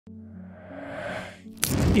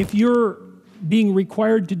If you're being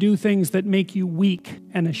required to do things that make you weak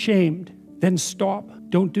and ashamed, then stop.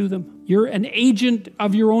 Don't do them. You're an agent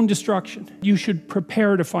of your own destruction. You should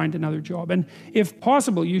prepare to find another job. And if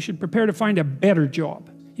possible, you should prepare to find a better job.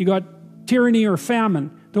 You got tyranny or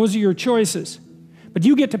famine. Those are your choices. But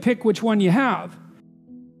you get to pick which one you have.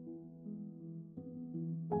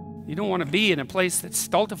 You don't want to be in a place that's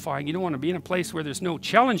stultifying. You don't want to be in a place where there's no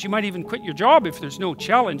challenge. You might even quit your job if there's no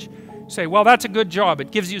challenge. Say, well, that's a good job.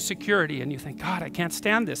 It gives you security. And you think, God, I can't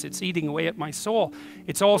stand this. It's eating away at my soul.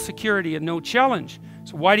 It's all security and no challenge.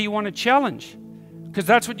 So why do you want to challenge? Because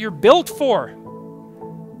that's what you're built for.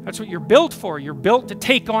 That's what you're built for. You're built to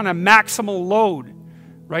take on a maximal load,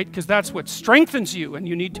 right? Because that's what strengthens you, and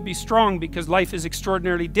you need to be strong because life is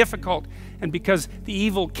extraordinarily difficult, and because the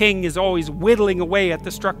evil king is always whittling away at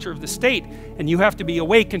the structure of the state, and you have to be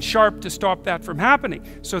awake and sharp to stop that from happening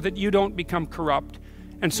so that you don't become corrupt,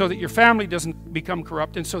 and so that your family doesn't become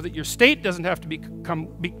corrupt, and so that your state doesn't have to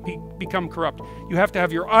become corrupt. You have to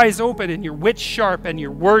have your eyes open and your wits sharp and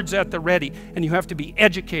your words at the ready, and you have to be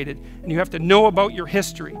educated, and you have to know about your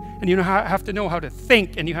history, and you have to know how to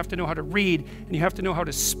think, and you have to know how to read, and you have to know how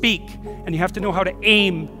to speak, and you have to know how to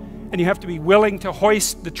aim, and you have to be willing to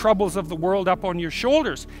hoist the troubles of the world up on your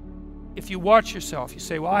shoulders. If you watch yourself, you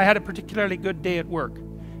say, well, I had a particularly good day at work.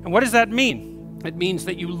 And what does that mean? It means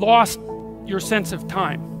that you lost your sense of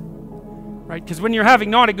time, right? Because when you're having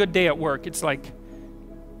not a good day at work, it's like,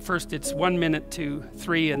 first it's 1 minute to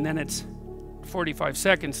 3, and then it's 45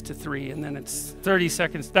 seconds to 3, and then it's 30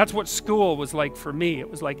 seconds. That's what school was like for me. It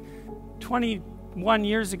was like 21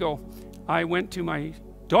 years ago, I went to my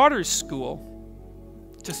daughter's school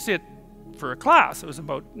to sit for a class. It was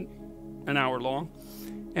about an hour long,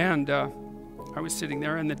 and I was sitting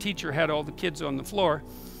there, and the teacher had all the kids on the floor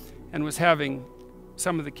and was having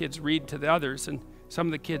some of the kids read to the others, and some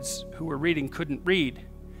of the kids who were reading couldn't read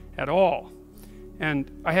at all. And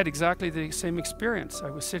I had exactly the same experience. I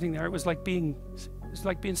was sitting there. It was like being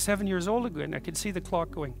 7 years old again. I could see the clock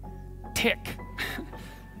going tick,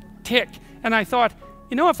 tick. And I thought,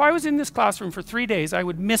 you know, if I was in this classroom for 3 days, I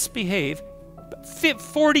would misbehave.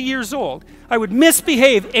 40 years old, I would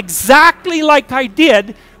misbehave exactly like I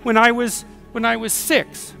did when I was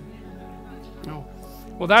 6.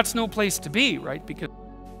 Well, that's no place to be, right? Because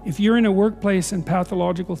if you're in a workplace and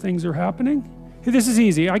pathological things are happening, this is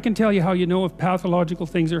easy. I can tell you how you know if pathological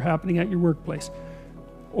things are happening at your workplace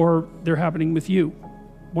or they're happening with you.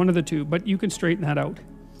 One of the two, but you can straighten that out.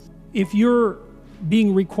 If you're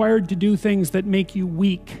being required to do things that make you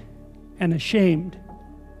weak and ashamed,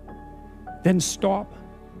 then stop.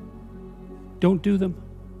 Don't do them.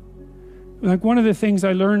 Like one of the things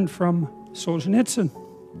I learned from Solzhenitsyn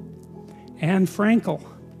and Frankl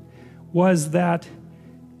was that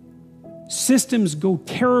systems go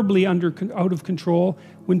terribly out of control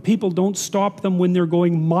when people don't stop them when they're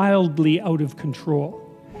going mildly out of control.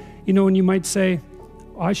 You know, and you might say,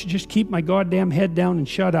 oh, I should just keep my goddamn head down and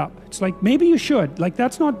shut up. It's like, maybe you should. Like,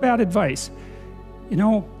 that's not bad advice. You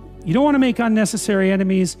know, you don't want to make unnecessary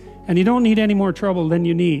enemies, and you don't need any more trouble than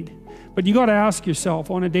you need. But you got to ask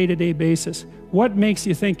yourself on a day-to-day basis, what makes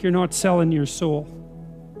you think you're not selling your soul?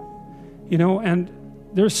 You know, and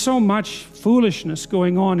there's so much foolishness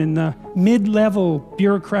going on in the mid-level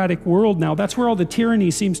bureaucratic world now. That's where all the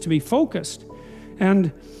tyranny seems to be focused.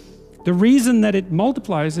 And the reason that it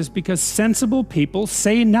multiplies is because sensible people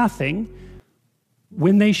say nothing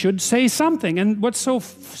when they should say something. And what's so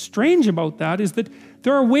strange about that is that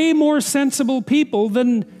there are way more sensible people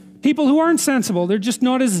than people who aren't sensible. They're just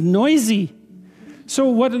not as noisy. So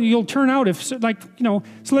what you'll turn out if, like, you know,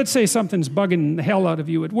 so let's say something's bugging the hell out of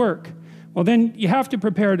you at work. Well, then you have to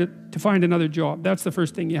prepare to find another job. That's the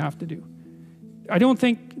first thing you have to do. I don't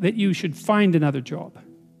think that you should find another job,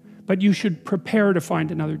 but you should prepare to find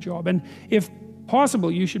another job. And if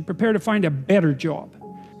possible, you should prepare to find a better job.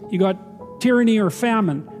 You got tyranny or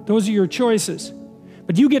famine. Those are your choices.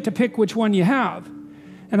 But you get to pick which one you have.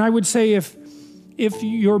 And I would say if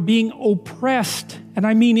you're being oppressed, and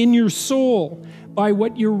I mean in your soul, by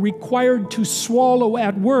what you're required to swallow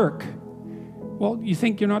at work, well, you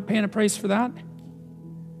think you're not paying a price for that?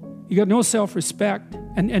 You got no self-respect,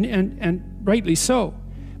 and rightly so.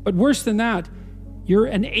 But worse than that, you're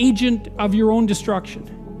an agent of your own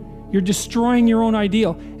destruction. You're destroying your own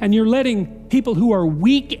ideal, and you're letting people who are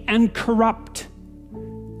weak and corrupt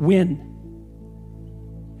win.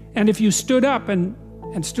 And if you stood up and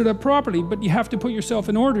stood up properly, but you have to put yourself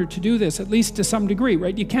in order to do this, at least to some degree,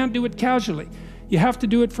 right? You can't do it casually. You have to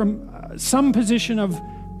do it from some position of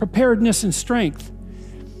preparedness and strength.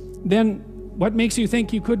 Then what makes you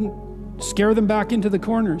think you couldn't scare them back into the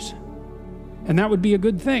corners? And that would be a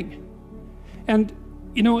good thing. And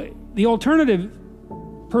you know, the alternative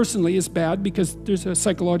personally is bad because there's a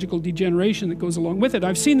psychological degeneration that goes along with it.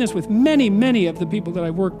 I've seen this with many of the people that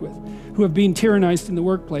I've worked with who have been tyrannized in the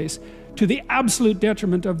workplace to the absolute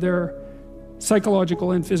detriment of their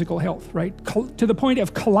psychological and physical health, right? To the point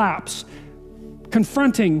of collapse,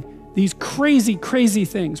 confronting these crazy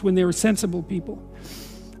things when they were sensible people.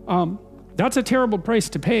 That's a terrible price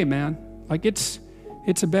to pay, man. Like it's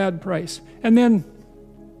a bad price. And then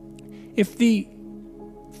if the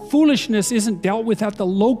foolishness isn't dealt with at the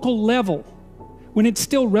local level, when it's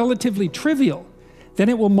still relatively trivial, then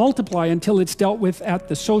it will multiply until it's dealt with at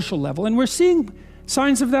the social level. And we're seeing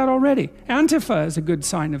signs of that already. Antifa is a good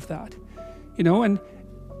sign of that. You know, and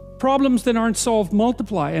problems that aren't solved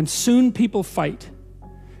multiply, and soon people fight.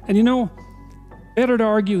 And you know, better to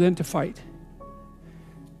argue than to fight,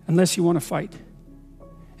 unless you want to fight.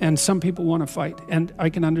 And some people want to fight, and I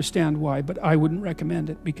can understand why, but I wouldn't recommend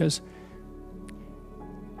it, because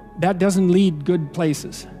that doesn't lead good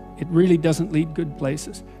places. It really doesn't lead good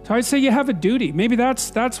places. So I'd say you have a duty. Maybe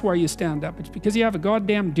that's why you stand up. It's because you have a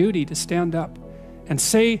goddamn duty to stand up and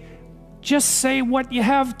just say what you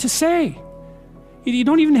have to say. You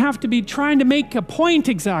don't even have to be trying to make a point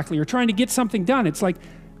exactly or trying to get something done. It's like,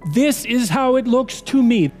 this is how it looks to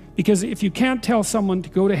me. Because if you can't tell someone to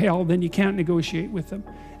go to hell, then you can't negotiate with them.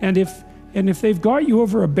 And if they've got you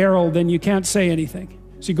over a barrel, then you can't say anything.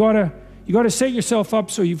 So you gotta set yourself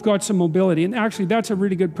up so you've got some mobility. And actually, that's a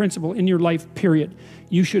really good principle in your life, period.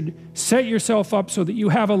 You should set yourself up so that you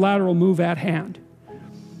have a lateral move at hand.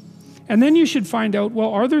 And then you should find out,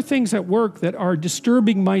 well, are there things at work that are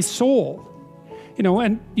disturbing my soul? You know,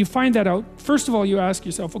 and you find that out. First of all, you ask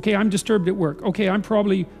yourself, okay, I'm disturbed at work. Okay, I'm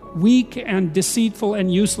probably weak and deceitful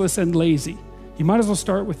and useless and lazy. You might as well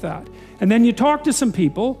start with that. And then you talk to some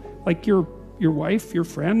people, like your wife, your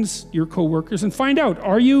friends, your co-workers, and find out,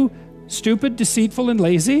 are you stupid, deceitful, and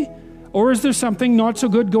lazy? Or is there something not so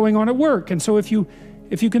good going on at work? And so if you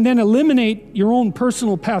can then eliminate your own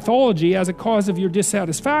personal pathology as a cause of your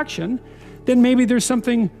dissatisfaction, then maybe there's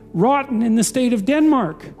something rotten in the state of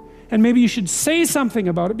Denmark. And maybe you should say something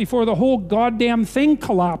about it before the whole goddamn thing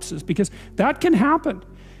collapses, because that can happen.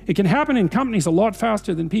 It can happen in companies a lot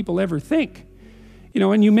faster than people ever think. You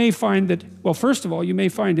know, and you may find that, well, first of all, you may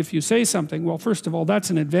find if you say something, well, first of all, that's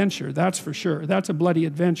an adventure, that's for sure. That's a bloody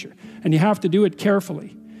adventure. And you have to do it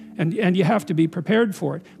carefully. And you have to be prepared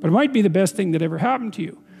for it. But it might be the best thing that ever happened to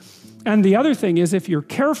you. And the other thing is, if you're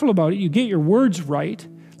careful about it, you get your words right.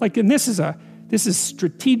 Like, and this is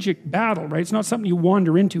strategic battle, right? It's not something you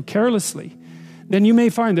wander into carelessly. Then you may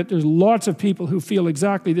find that there's lots of people who feel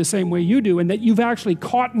exactly the same way you do, and that you've actually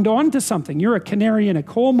cottoned on to something. You're a canary in a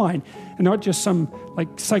coal mine, and not just some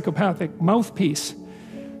like psychopathic mouthpiece.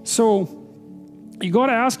 So you got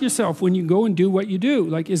to ask yourself when you go and do what you do,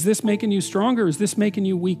 like, is this making you stronger? Is this making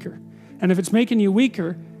you weaker? And if it's making you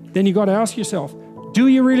weaker, then you got to ask yourself, do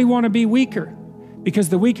you really want to be weaker? Because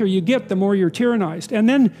the weaker you get, the more you're tyrannized. And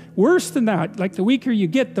then worse than that, like the weaker you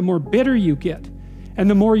get, the more bitter you get. And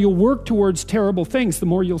the more you'll work towards terrible things, the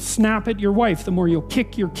more you'll snap at your wife, the more you'll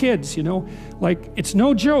kick your kids, you know. Like, it's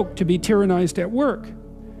no joke to be tyrannized at work.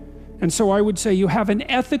 And so I would say you have an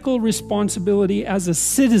ethical responsibility as a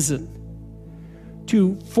citizen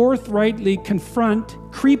to forthrightly confront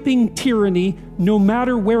creeping tyranny no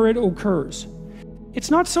matter where it occurs. It's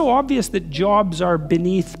not so obvious that jobs are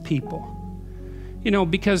beneath people. You know,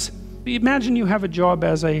 because imagine you have a job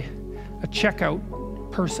as a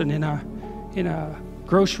checkout person in a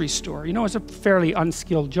grocery store. You know, it's a fairly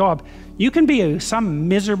unskilled job. You can be some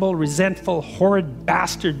miserable, resentful, horrid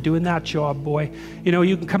bastard doing that job, boy. You know,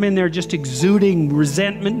 you can come in there just exuding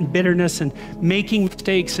resentment and bitterness and making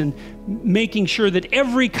mistakes and making sure that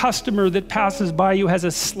every customer that passes by you has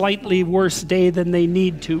a slightly worse day than they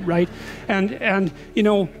need to, right? And you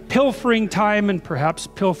know, pilfering time and perhaps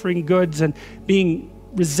pilfering goods and being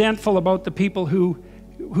resentful about the people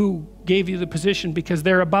who gave you the position because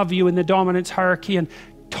they're above you in the dominance hierarchy, and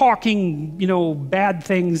talking, you know, bad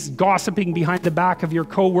things, gossiping behind the back of your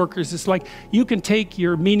co-workers. It's like you can take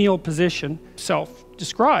your menial position,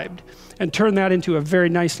 self-described, and turn that into a very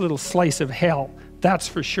nice little slice of hell. That's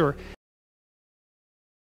for sure.